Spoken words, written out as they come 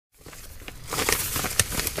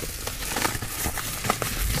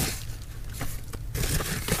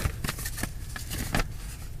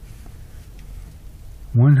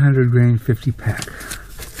100 grain 50 pack.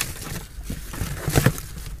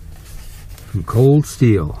 From Cold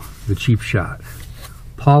Steel, the cheap shot.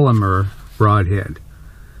 Polymer broadhead.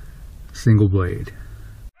 Single blade.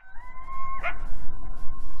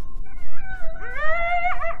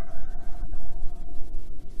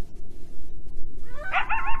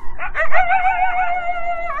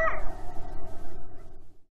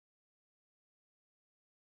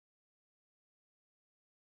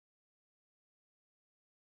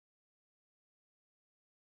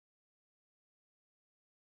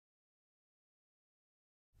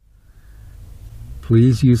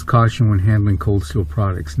 Please use caution when handling cold steel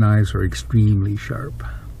products. Knives are extremely sharp.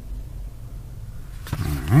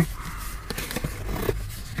 Alright.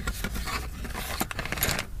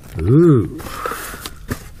 Ooh.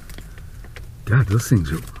 God, those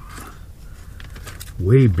things are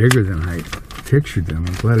way bigger than I pictured them.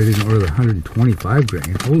 I'm glad I didn't order the 125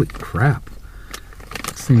 grain. Holy crap.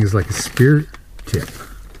 This thing is like a spear tip.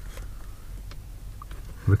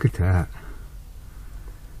 Look at that.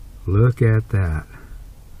 Look at that.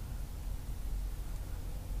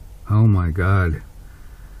 Oh my God.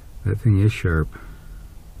 That thing is sharp.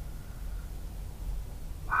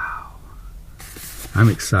 Wow. I'm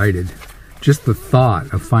excited. Just the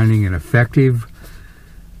thought of finding an effective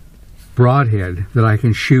broadhead that I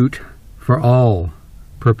can shoot for all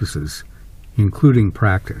purposes, including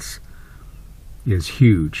practice, is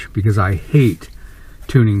huge, because I hate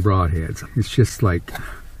tuning broadheads. It's just like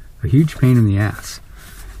a huge pain in the ass.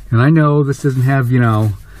 And I know this doesn't have, you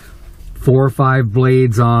know, 4 or 5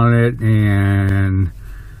 blades on it and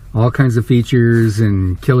all kinds of features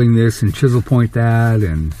and killing this and chisel point that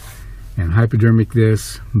and hypodermic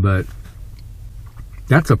this, but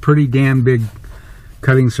that's a pretty damn big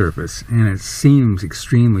cutting surface, and it seems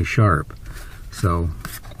extremely sharp. So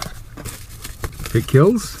if it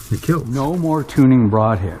kills, it kills. No more tuning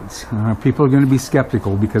broadheads. People are going to be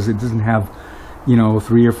skeptical because it doesn't have, you know,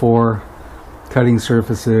 3 or 4 cutting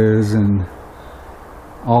surfaces and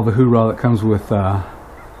all the hoorah that comes with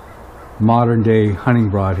modern day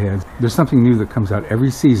hunting broadheads. There's something new that comes out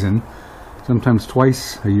every season, sometimes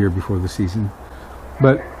twice a year before the season.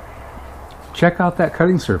 But check out that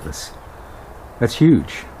cutting surface. That's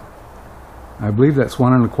huge. I believe that's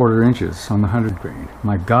 1 1/4 inches on the 100 grain.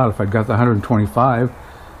 My God, if I'd got the 125, it'd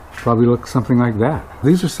probably look something like that.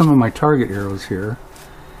 These are some of my target arrows here.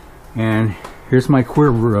 And here's my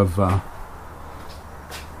quiver of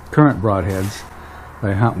current broadheads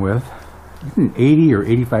that I hunt with. 80 or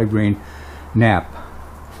 85 grain nap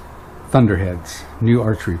thunderheads, new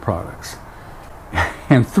archery products.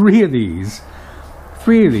 And 3 of these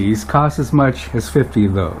cost as much as 50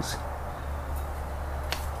 of those.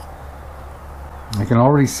 I can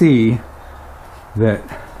already see that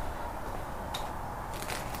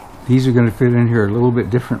these are going to fit in here a little bit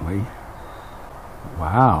differently.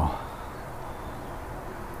 Wow.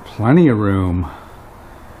 Plenty of room.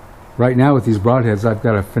 Right now with these broadheads, I've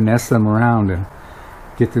got to finesse them around and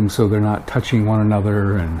get them so they're not touching one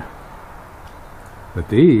another. But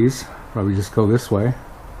these probably just go this way.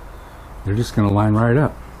 They're just going to line right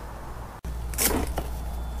up.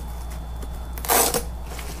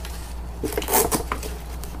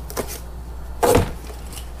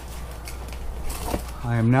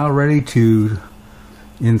 I am now ready to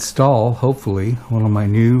install, hopefully, one of my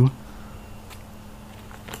new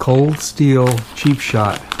Cold Steel Cheap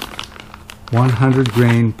Shot 100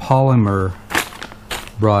 grain polymer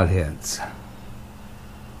broadheads.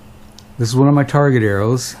 This is one of my target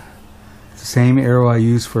arrows. It's the same arrow I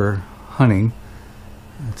use for hunting.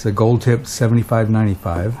 It's a gold tip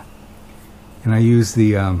 75-95, and I use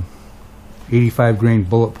the 85 grain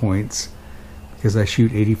bullet points because I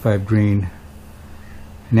shoot 85 grain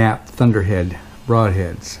nap thunderhead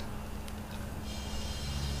broadheads.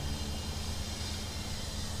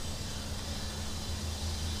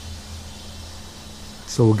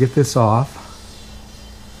 So we'll get this off.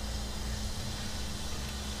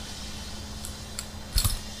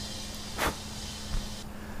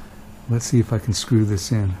 Let's see if I can screw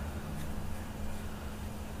this in.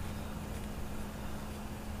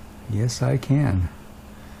 Yes, I can.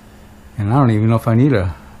 And I don't even know if I need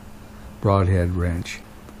a broadhead wrench.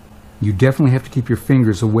 You definitely have to keep your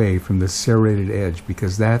fingers away from the serrated edge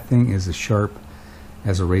because that thing is as sharp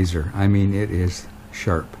as a razor. I mean, it is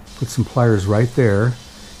sharp. Put some pliers right there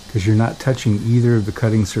because you're not touching either of the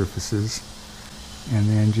cutting surfaces, and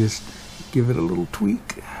then just give it a little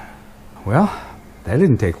tweak. Well, that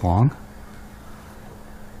didn't take long.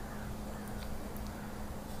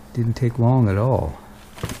 Didn't take long at all.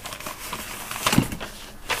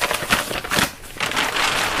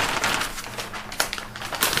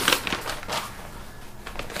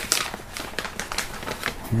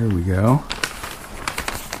 Here we go.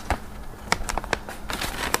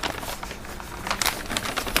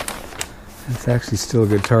 It's actually still a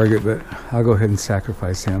good target, but I'll go ahead and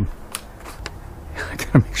sacrifice him. I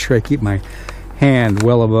gotta make sure I keep my hand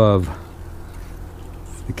well above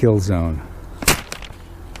the kill zone.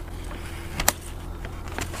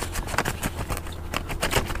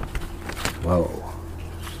 Whoa.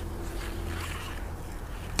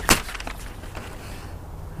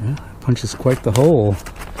 Yeah, it punches quite the hole.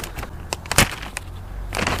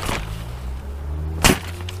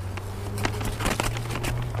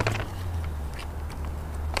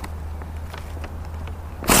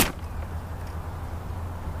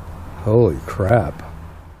 Holy crap.